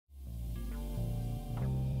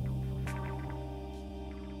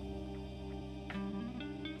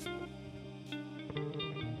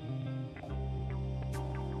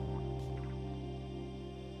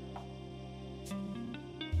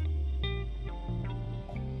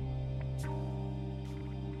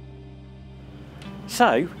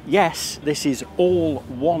So, yes, this is all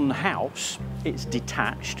one house. It's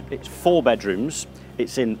detached, it's 4 bedrooms,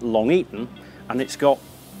 it's in Long Eaton, and it's got,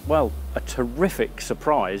 well, a terrific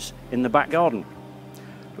surprise in the back garden.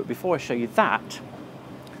 But before I show you that,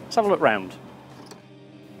 let's have a look round.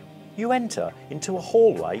 You enter into a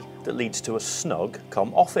hallway that leads to a snug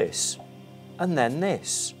office. And then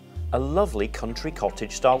this, a lovely country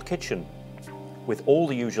cottage style kitchen with all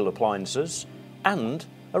the usual appliances and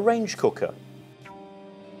a range cooker.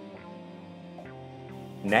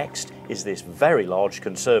 Next is this very large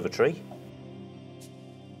conservatory.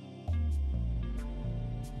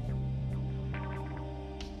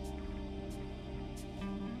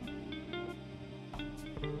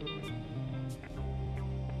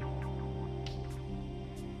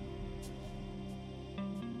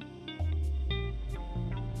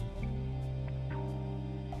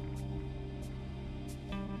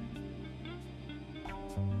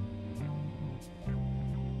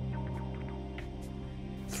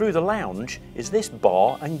 Through the lounge is this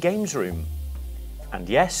bar and games room. And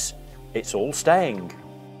yes, it's all staying.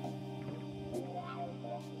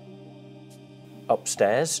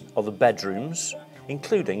 Upstairs are the bedrooms,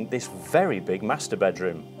 including this very big master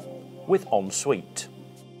bedroom with ensuite.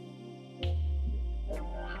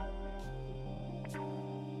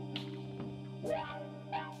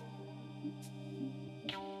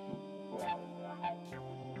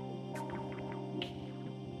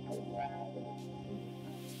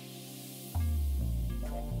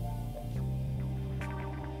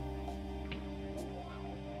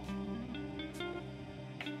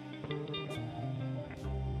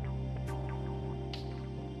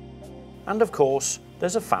 And of course,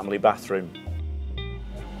 there's a family bathroom.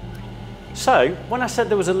 So, when I said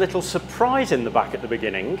there was a little surprise in the back at the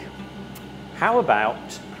beginning, how about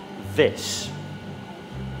this?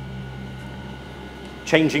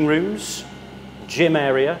 Changing rooms, gym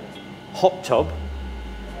area, hot tub,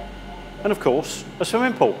 and of course, a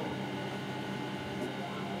swimming pool.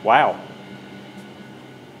 Wow.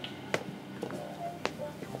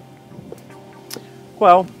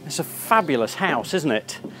 Well, it's a fabulous house, isn't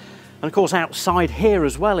it? And of course outside here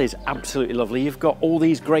as well is absolutely lovely. You've got all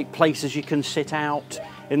these great places you can sit out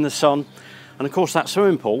in the sun. And of course that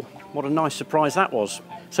swimming pool, what a nice surprise that was.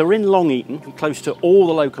 So we're in Long Eaton, close to all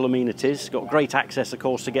the local amenities. Got great access of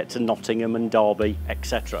course to get to Nottingham and Derby,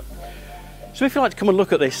 etc. So if you'd like to come and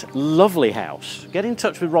look at this lovely house, get in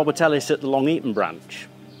touch with Robert Ellis at the Long Eaton branch.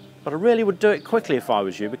 But I really would do it quickly if I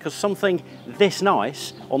was you, because something this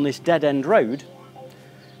nice on this dead end road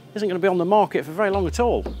isn't going to be on the market for very long at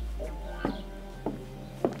all.